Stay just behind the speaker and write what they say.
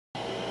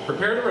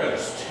Prepare to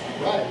roast.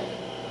 Right.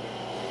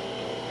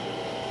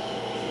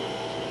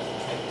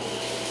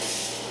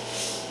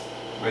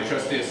 My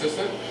trusty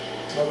assistant.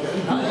 Okay.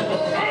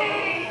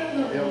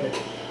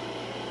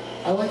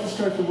 I like to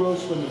start the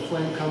roast when the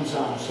flame comes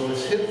on. So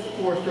it's hit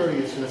 430,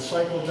 it's going to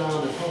cycle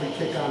down and probably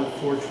kick on at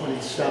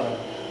 427.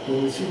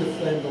 When we see the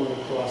flame going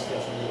across,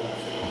 that's when you're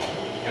left.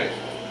 Okay.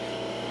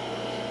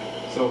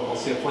 So I'll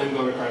see a flame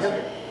going across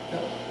here.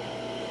 Yep.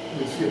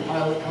 You see a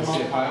pilot come up.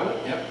 See a pilot?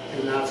 Yep.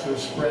 And now it's going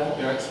to spread.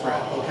 Yeah, it's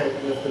spread. Okay,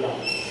 lift it up.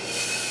 Okay.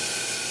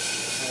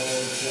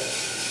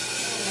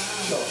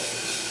 So,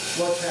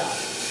 what's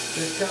happening?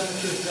 The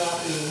temperature is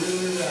dropping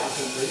really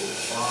rapidly.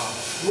 Wow.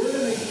 We're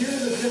going to hear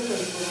the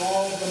difference when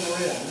all of them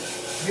are in.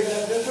 Hear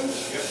that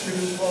difference? Yep. You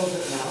can close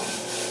it now.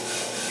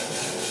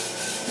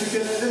 You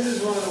can, this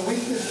is one of the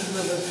weaknesses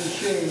of this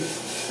machine.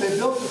 They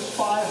built a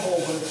spy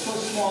hole, but it's so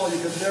small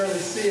you can barely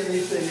see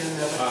anything in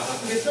there.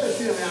 You can start to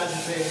see them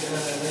agitating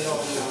and they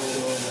don't know how to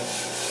do it.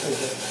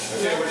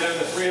 Okay, we're down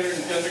to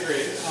 310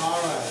 degrees.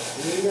 All right,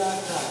 we got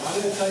time.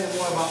 I'm going to tell you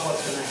more about what's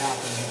going to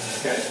happen here.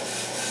 Okay.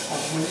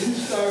 When you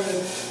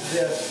started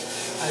this,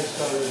 I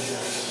started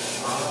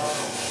this.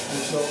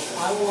 And so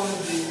I want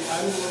to be,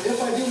 if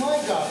I do my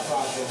job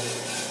properly,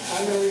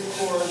 I'm going to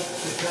record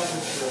the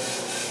temperature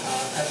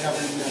at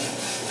every minute.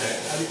 Okay.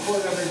 I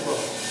record every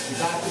roast.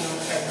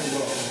 Document every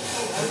roast.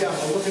 Again,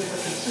 we're looking for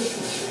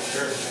consistency.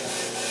 Sure.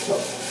 So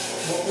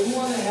what we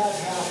want to have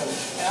happen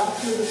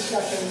after the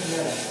second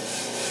minute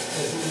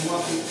is we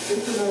want the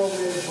incremental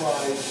rate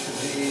rise to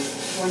be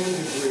 20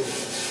 degrees.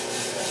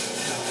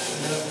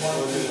 Minute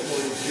 1,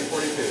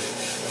 242. Okay.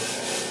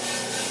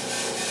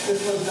 This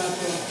was not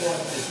so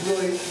important. It's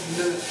really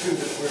minute 2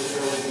 that we're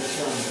really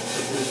concerned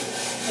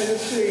with. And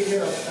let's see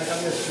here, like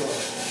on this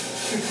roast.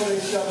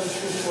 227,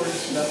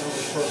 247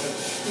 was perfect.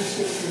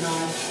 269,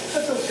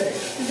 that's okay.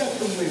 You got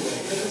some leeway.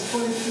 If it's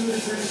 22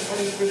 degrees,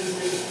 23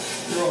 degrees,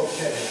 you're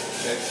okay.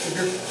 If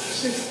you're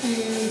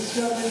 16,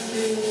 17,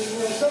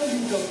 well,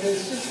 17's okay.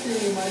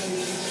 16, you might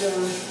be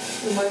concerned.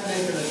 You might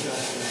make an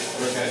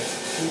adjustment. Okay.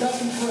 We got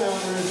some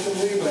parameters,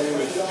 some leeway. So you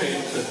would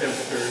change the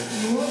temperature.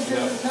 You won't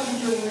change the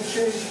temperature when we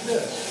change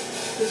this.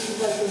 This is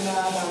like the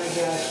knob on a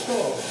gas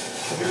stove.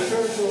 If you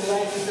turn to the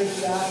right, you take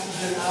the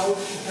oxygen out.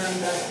 You turn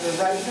back to the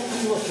right, take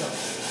a look up.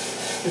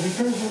 If you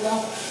turn to the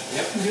left,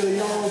 you get a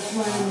yellow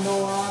flame,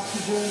 no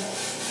oxygen.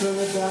 Turn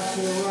it back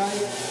to the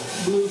right,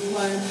 blue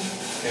flame,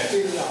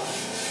 speed it up.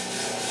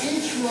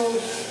 Each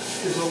roast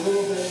is a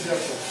little bit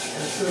different.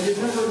 And so you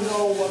never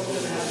know what's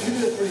going to happen.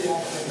 You did a pretty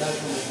accurate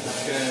measurement.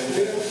 Okay. You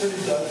did a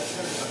pretty good.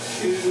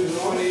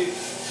 220.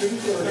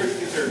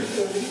 230.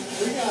 230.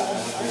 We got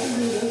it. I can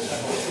do this.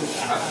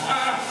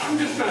 I'm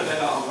just trying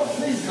that off.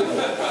 Please do.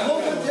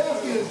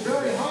 Multitasking is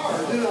very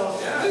hard, you know.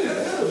 Yeah, it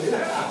is.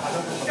 Yeah.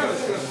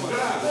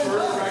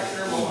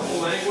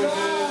 Multiple languages.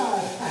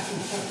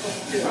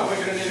 You're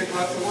probably going to need a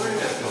glass of wine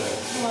after this.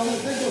 Well, I'm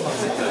going to think about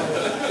that.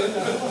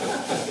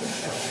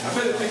 I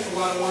bet it takes a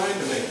lot of wine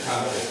to make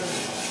coffee.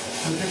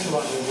 It takes a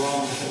lot of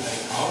rum to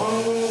make.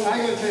 Oh.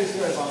 I'm going to tell you a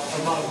story about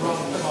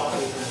rum and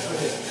coffee.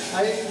 Okay.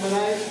 I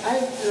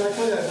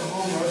told you I was a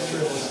home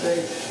roaster in the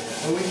States.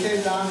 When we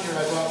came down here,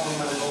 I brought one of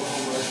my little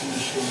home roasting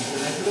machines,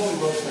 and I could only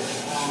roast like a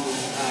pound at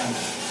a time.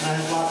 And I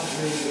had lots of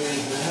green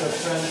beans, and I had a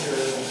friend here,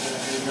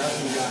 an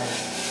American guy,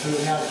 who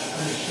had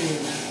a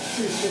machine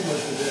pretty similar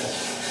to this.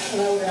 And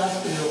I would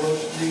ask him to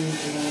roast green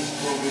beans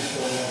for me so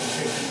that I could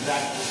take them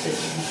back to the States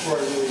before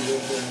I really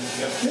lived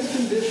there. His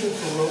condition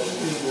for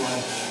roasting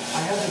was,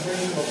 I had to bring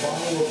him a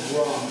bottle of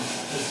rum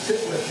and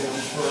sit with him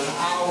for an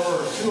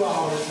hour or 2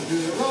 hours to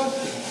do the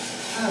roasting.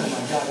 Oh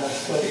my God,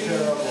 that's so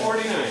terrible.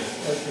 49.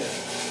 Okay.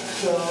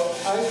 So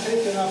I've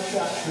taken up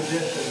that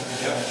tradition.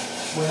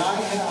 When I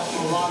have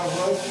a lot of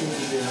roasting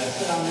to do, I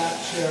sit on that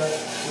chair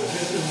with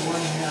this in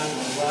one hand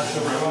and a glass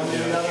of rum in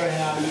the other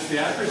hand. Does the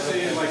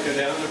accuracy like go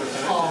down over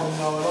time? Oh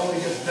no, it only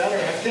gets better.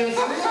 I can't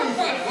see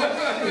anything.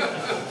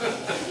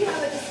 You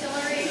have a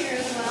distillery here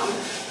as well?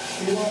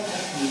 You know,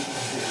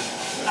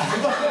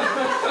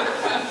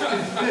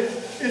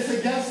 it's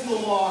against the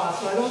law,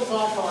 so I don't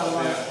talk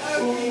about it.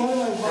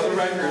 For the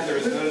record,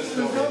 there's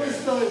no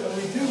distillery, but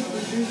we do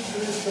produce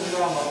some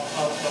rum up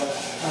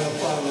on the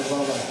front of the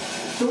boat.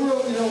 So we're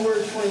at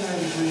 29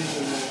 degrees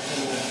in that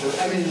first,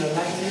 19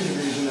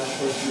 degrees in that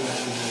first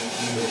minute.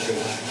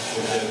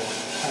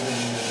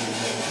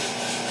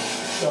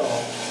 So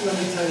let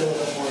me tell you a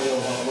little bit more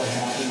about what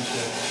happens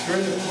here.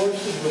 During the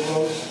course of the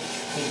roast,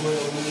 we're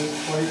going to lose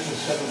 20%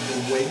 of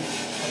the weight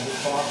of the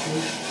coffee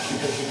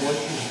because the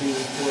moisture is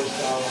being forced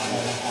out by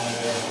the hot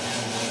air.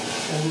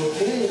 And we'll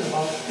gain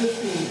about 15%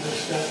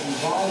 in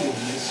volume.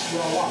 They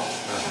swell up.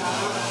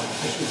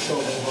 I should show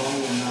the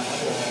volume, not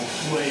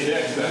weight.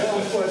 Yeah, exactly.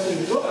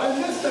 Unfortunately, look, I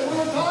missed it. We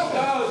were talking.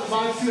 Oh,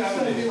 about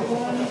 270.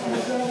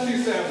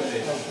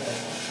 270. Okay.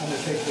 I'm going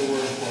to take the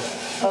word for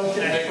it.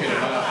 Okay.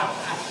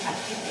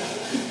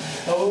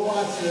 Oh, we'll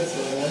watch this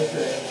one.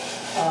 Okay.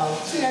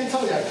 See, I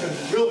told you I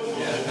couldn't really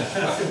do it.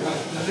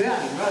 Then,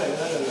 right.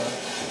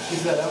 He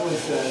said, I was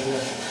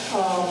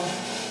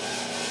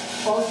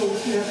also,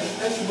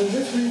 when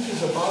this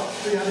reaches about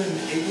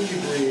 380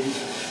 degrees,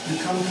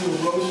 come to a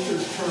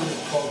roaster's term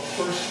called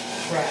first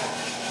crack.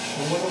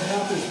 And what will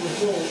happen is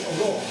a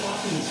little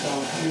popping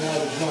sound coming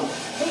out of the drum,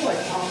 kind of like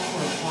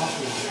popcorn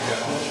popping.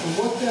 Yeah. And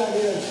what that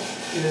is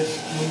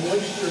the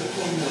moisture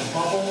forming a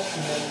bubble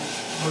and then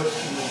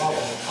bursting the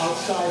bubble.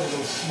 Outside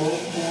it'll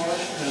smoke more,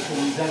 and if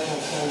we vent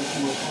outside it's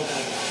more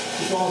smoke.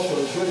 It's also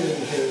a good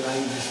indicator that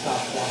I need to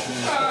stop walking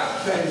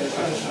and paying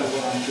attention to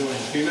what I'm doing.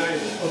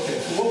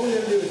 Okay, so what we're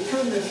going to do is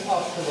turn this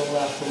up to the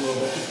left a little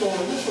bit. It's going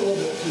just a little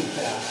bit too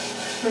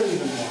fast. Turn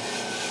even more.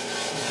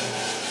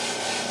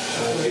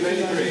 Okay.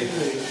 293.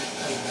 Okay.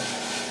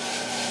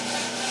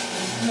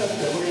 That's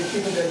good. We're going to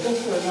keep it there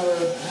just for another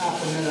half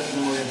a minute, and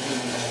then we're going to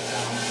turn it back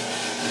down.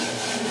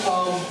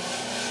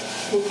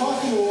 We're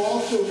talking, we'll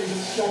also reach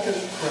second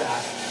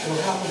crack.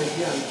 It'll happen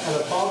again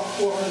at about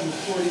 448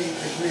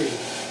 degrees.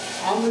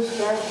 On this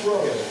dark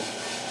road.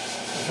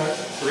 Okay?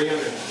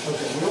 300.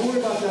 Okay, we don't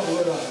worry about that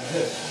word on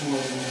this more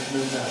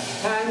than that.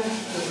 The time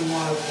that we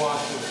want to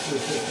watch for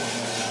this one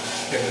right now.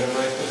 Okay, but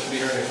am I supposed to be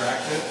hearing a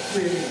crack then?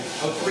 380.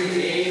 Oh,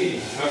 380.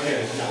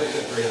 Okay, I think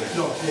it's 300.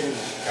 No, 380.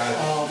 Got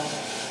it.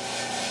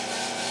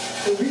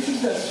 It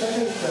reaches that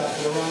second crack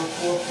at around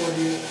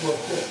 448,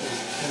 450.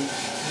 And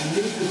you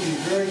need to be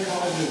very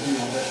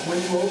cognizant of it.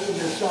 When you open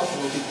this up,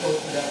 it'll be close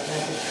to that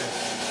temperature.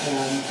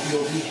 And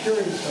you'll be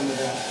hearing some of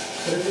that.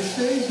 But if it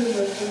stays in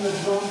the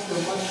drum for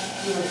much,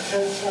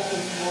 10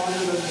 seconds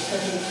longer than the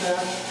second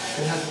crack,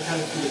 it has a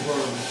tendency to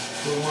burn.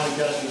 So we want to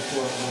get it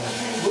before it burns.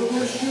 What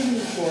we're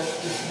shooting for is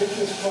to get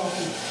this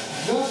coffee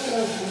just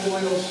as the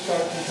oils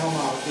start to come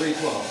out.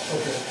 312.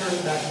 Okay, turn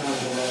it back now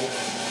to the right.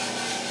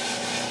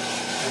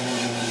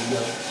 And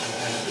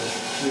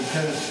we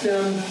kind of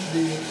stem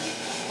the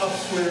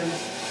upswing.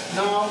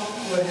 Now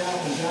what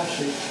happens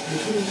actually,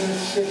 between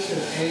minutes 6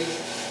 and 8,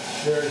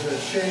 there's a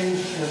change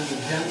in the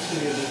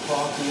density of the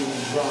coffee in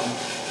the drum.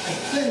 I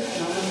think,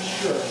 and I'm not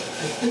sure,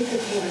 I think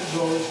it's when it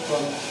goes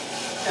from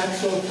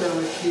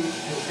exothermic heat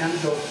to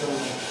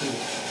endothermic heat.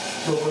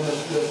 So when the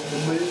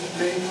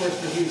main force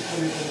of heat is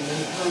coming from the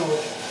internal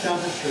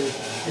temperature,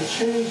 it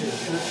changes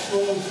and it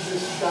slows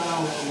this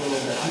down a little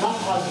bit. I'm not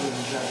positive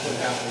exactly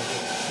what happens,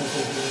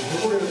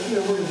 but we're going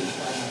to be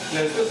fine.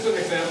 Now, is this an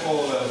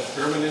example of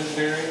German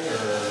engineering,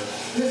 or?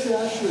 This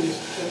actually is,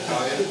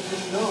 Italian? it's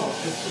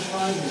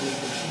surprising.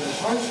 The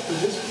parts for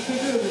this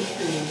particular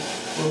machine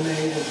were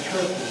made in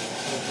Turkey.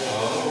 Okay?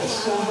 Oh.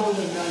 Assembled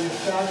and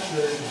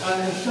manufactured,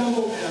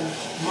 assembled and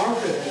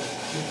marketed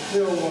in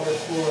Clearwater,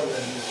 Florida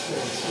in the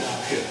States.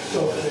 Yeah.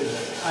 So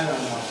I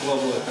don't know.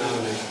 Global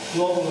economy.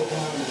 Global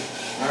economy.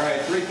 All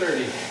right,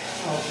 330.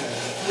 Okay,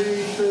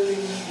 330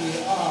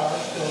 we are,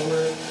 so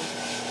we're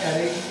at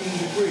 18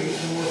 degrees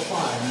and we're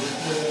fine.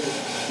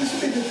 This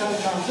would be the time,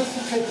 just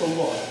to take a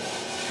look.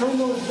 Turn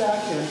those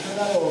back in, turn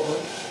that over,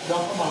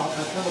 dump them out,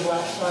 now turn the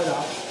black side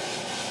up.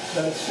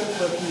 Let it sit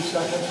for a few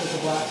seconds with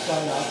the black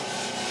side up.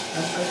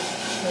 Yeah,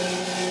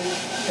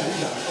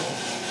 you got it, okay.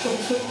 So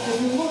if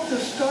you look, they're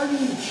starting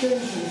to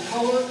change in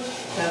color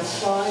and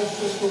size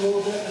just a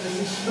little bit, and if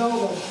you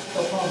smell them,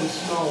 they'll probably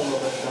smell a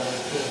little bit better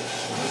too.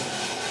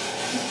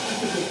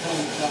 That's a good time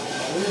to talk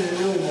about. We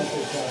really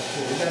multitask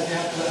here. You guys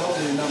have to help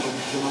me remember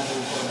because you're not going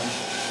to learn.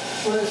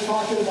 So I was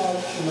talking about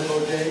in the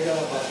bodega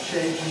about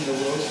changing the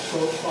roast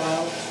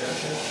profile.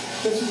 Okay.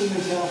 This is an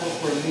example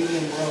for a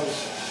medium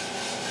roast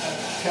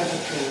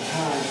temperature and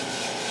time.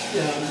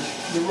 And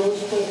the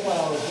roast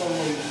profile is when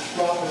we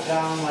drop it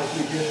down like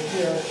we did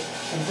here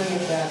and bring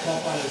it back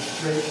up on a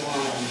straight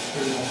line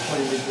for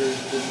 20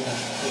 degrees per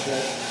minute.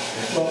 Okay.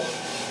 Well,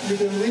 you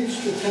can reach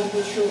the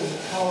temperature and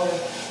the color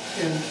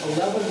in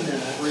 11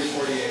 minutes.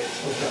 348.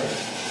 Okay.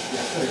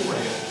 Yeah, 348.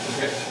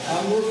 Okay.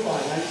 We're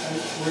fine.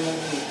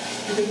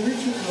 You can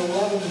reach it in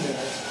 11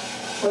 minutes.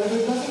 But if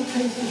it doesn't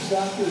taste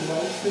exactly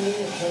right to me,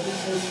 it doesn't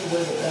taste the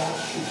way the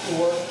batch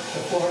before,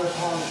 the 400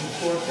 pounds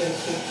before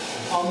tasted,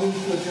 I'll move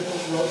to a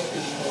different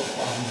roasting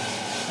profile.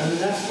 And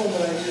the next one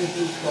that I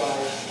usually try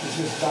is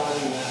this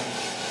dining line.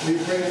 We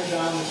bring it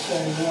down the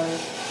same way,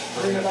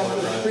 bring it up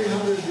to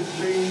 300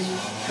 degrees,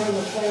 turn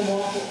the flame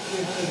off at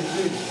 300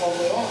 degrees, all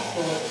the way off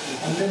for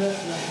a minute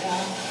and a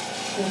half,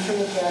 then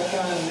turn it back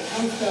on, and it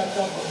comes back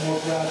up but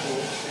more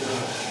gradually.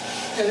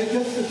 And it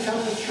gets the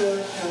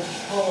temperature and the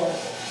color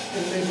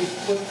in maybe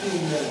 15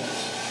 minutes.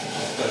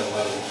 Instead of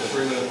 11, so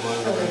 3 minutes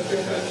longer. And a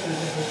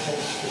different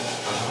taste to it.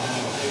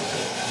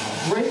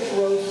 Great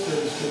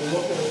roasters can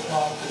look at a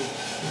coffee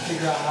and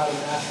figure out how to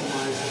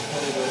maximize the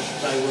flavor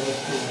by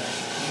roasting it.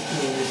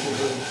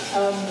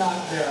 I'm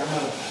not there.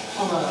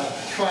 I'm a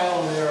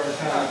trial and error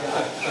kind of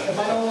guy. If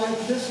I don't like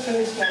this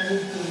taste, I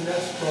move to the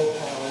next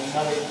profile and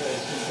another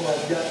taste until I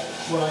get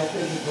what I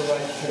think is the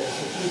right taste.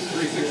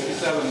 So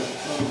 367.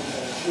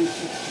 Okay,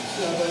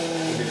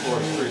 367.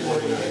 Before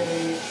 349.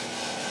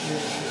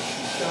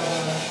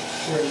 367.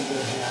 Very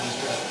good hands,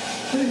 right?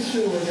 Pretty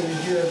soon we're going to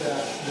hear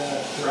that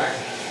Crack.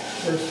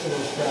 First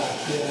little crack.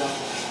 Yeah.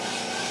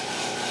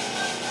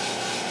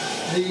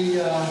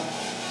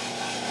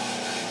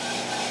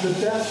 The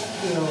best,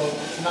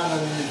 not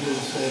unusual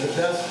to say,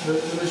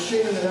 the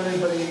machine that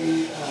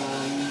everybody,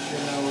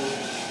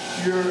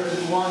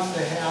 wants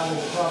to have in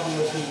the coffee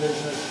roasting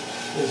business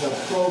is a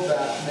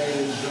Probat made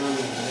in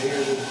Germany. They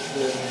are the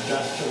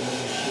best of the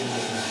machines.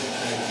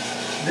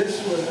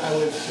 This one, I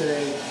would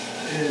say,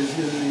 is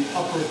in the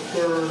upper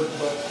third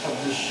of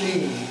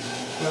machines.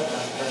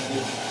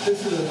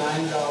 This is a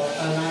 $9,000.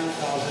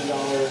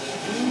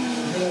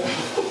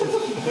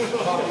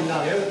 Talking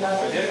now.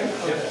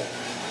 Okay.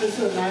 This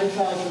is a $9,000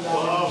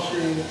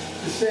 machine.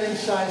 The same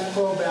size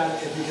Probat,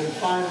 if you can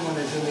find one,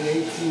 is in the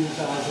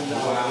 $18,000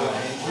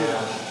 range.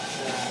 Yeah.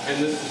 And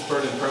this is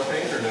burned in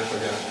propane or natural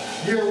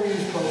gas? Here we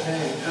use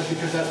propane,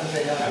 because that's what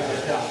they have in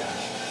the shop.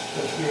 So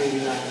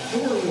 389.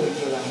 So we're really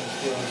good on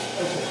this.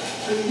 Okay.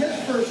 So you get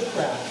first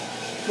crack.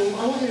 So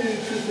I want you to do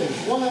two things.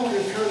 One, I want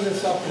you to turn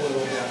this up a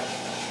little bit.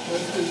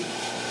 Let's do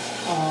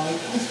a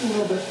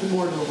little bit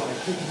more to the right.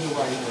 Take it to the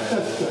right.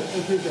 That's good.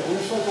 Let's do that.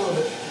 We're going to start a little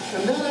bit.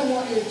 And then I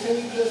want you to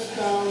take this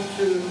down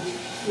to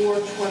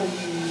 427.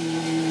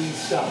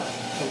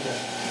 Okay.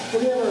 So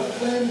we have our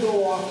flame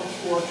go off at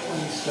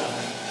 427. Okay.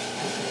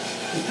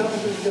 The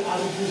temperature can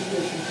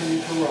obviously continue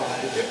to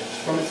rise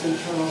from its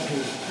internal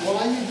heat.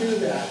 Why you do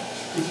that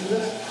is you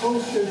let it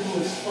coast into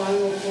its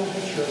final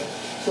temperature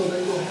so that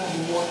you'll have a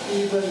more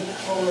even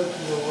color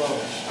to the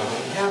roast.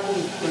 It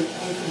happens when it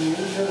comes from the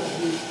internal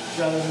heat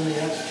rather than the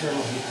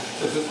external heat.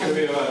 So is this going to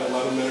be about an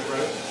 11-minute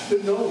roast?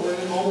 No, we're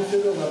almost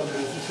at 11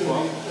 minutes. It's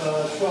going to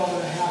be 12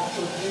 and a half,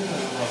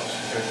 13-minute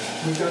roast. Okay.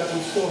 We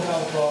still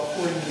have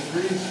 40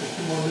 degrees for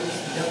 2 more minutes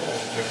to get there.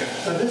 Okay.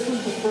 Now this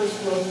was the first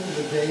roast of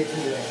the day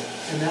today,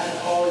 and that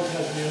always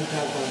has an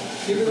impact on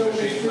it. Even though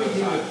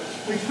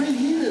we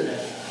preheated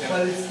it,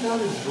 but it's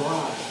not as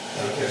dry.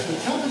 Okay. So the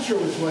temperature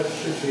was what it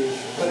should be,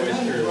 but it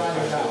hasn't dried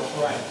it out.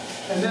 Right.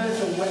 And then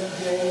it's a wet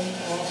day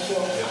also.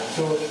 Yeah.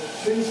 So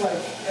things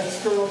like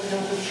external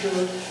temperature,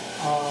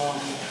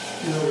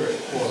 we're at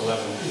 411.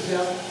 Is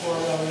that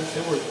 411?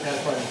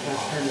 That's right.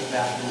 Let's turn it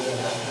back a little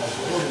bit.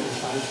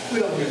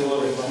 We don't need a to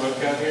little worry about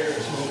smoke out here.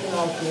 smoking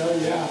out there,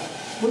 yeah.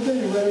 We're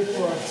getting ready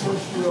for our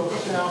first real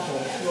sample.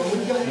 So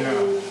we got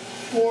to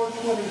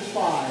 425.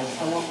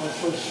 I want my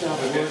first sample.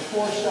 Okay. We're at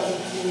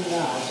 417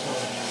 now, so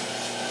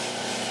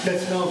that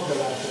smells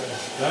good out there.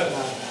 That?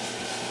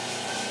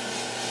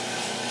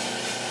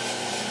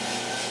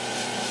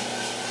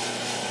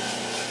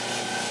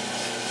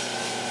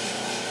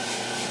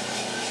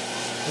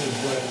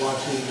 It's like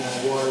watching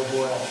water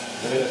boil.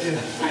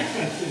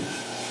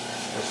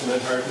 Or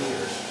cement harden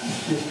or?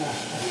 So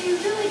you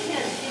really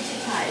can't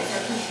digitize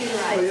or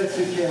computerize? Oh, yes,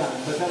 you can,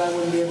 but then I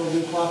wouldn't be able to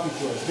do coffee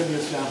tours. Give me a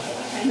sample.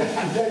 Okay.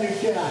 Then you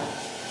can.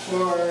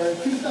 For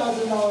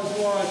 $2,000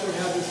 more, I could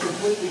have this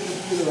completely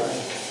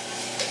computerized.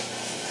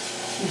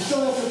 You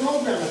still have to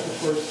program it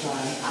the first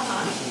time.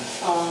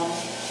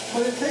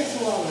 But it takes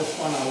a lot of the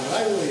fun out of it.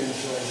 I really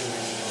enjoy doing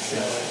it.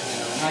 So,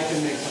 and I can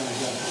make some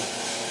adjustments.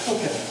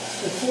 Okay,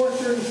 at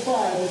 435,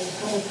 this is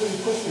coming pretty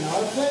quickly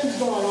now. Our flame's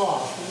gone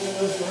off. I'm going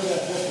to hear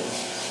that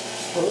difference.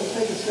 So let's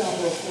take a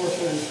sample of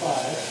 435.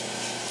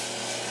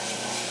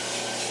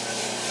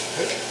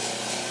 Good.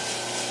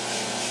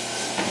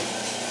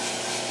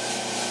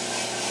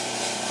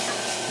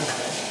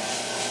 Okay.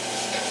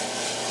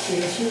 So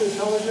you can see the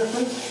color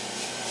difference?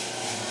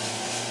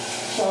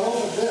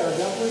 Subtle, but there,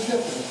 definitely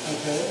different.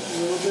 Okay, a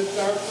little bit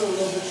darker, a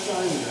little bit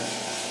shinier.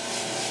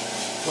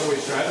 What are we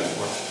striving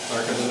for?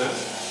 Darker than that?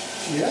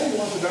 Yeah, you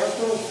want the dark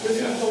roast?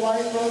 This is the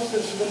light roast,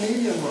 this is the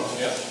medium roast.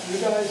 Yep.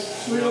 You guys,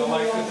 We don't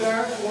like want this.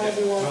 dark, one of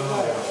you want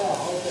light.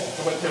 Oh, okay.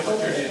 So what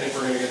temperature do you think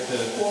we're going to get to?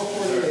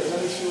 448,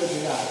 let me see what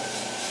you got.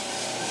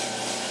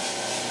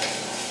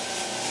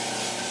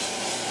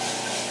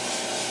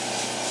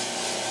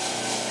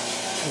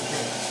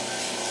 Okay.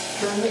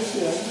 Turn this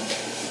in.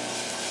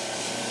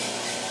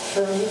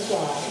 Turn this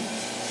on.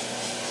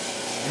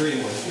 Green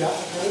one. Yeah,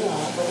 turn it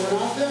on, but we're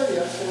not there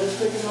yet, so let's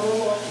take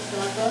another look. It's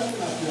not dark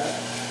enough yet.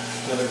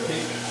 Another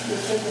peek.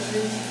 Let's take a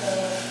peek.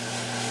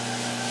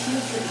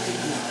 Let's take a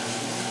peek now.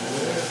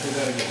 Let's do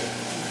that again.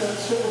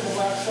 Let's sit with the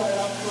black side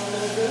up for a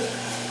little bit.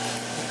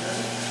 Okay.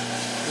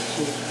 Let's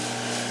see.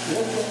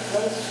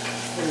 Let's,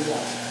 what do you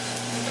got?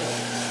 Okay.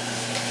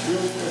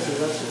 Really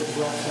quickly, let's sit with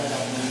the black side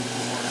up and then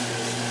see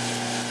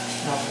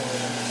one. Not for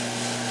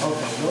it.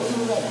 Okay, those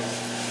are ready.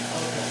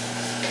 Okay.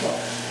 So,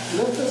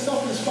 lift this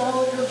up and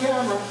smile at your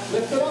camera.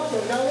 Lift it up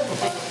there, got it?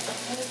 Okay.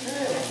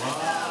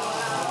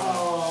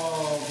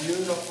 Wow,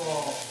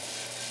 beautiful.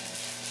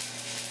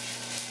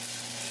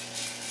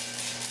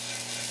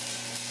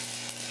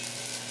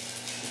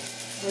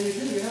 Well, you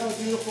do. You have a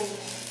beautiful,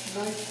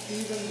 nice,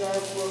 even,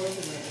 dark roast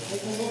in there.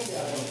 Take a look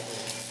at it.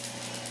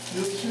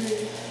 You'll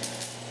see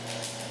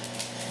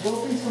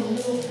there'll be some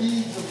little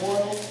beads of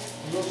oil,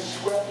 little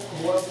sweat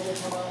of oil going to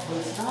come out, but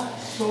it's not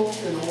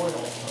soaked in oil.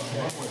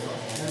 Okay.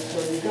 And so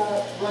you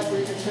got, like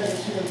we can say, you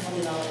see them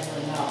coming out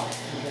here now.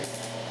 Okay.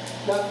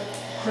 That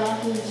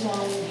crackling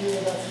sound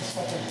here, that's the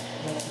second.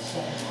 That's the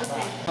second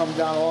crack. Come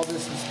down. All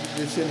this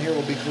in here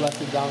will be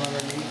collected down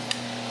underneath.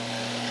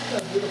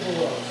 That's a beautiful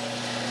roast.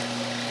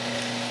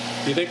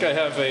 Do you think I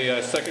have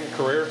a second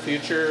career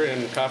future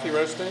in coffee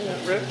roasting,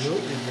 Rich?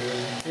 Absolutely,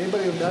 dude.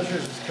 Anybody who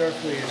measures as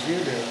carefully as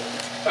you do.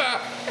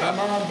 Come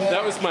on back.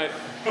 That was my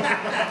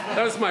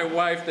That was my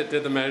wife that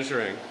did the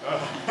measuring.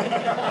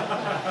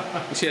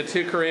 And she had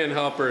 2 Korean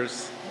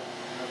helpers.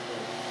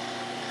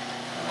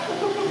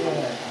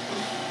 Yeah.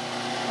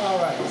 All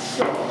right,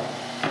 so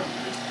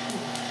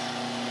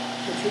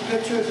the 2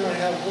 pictures, and I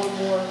have one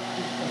more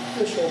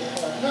official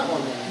part, not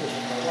one more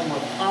official part, one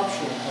more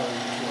optional part of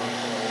the tour.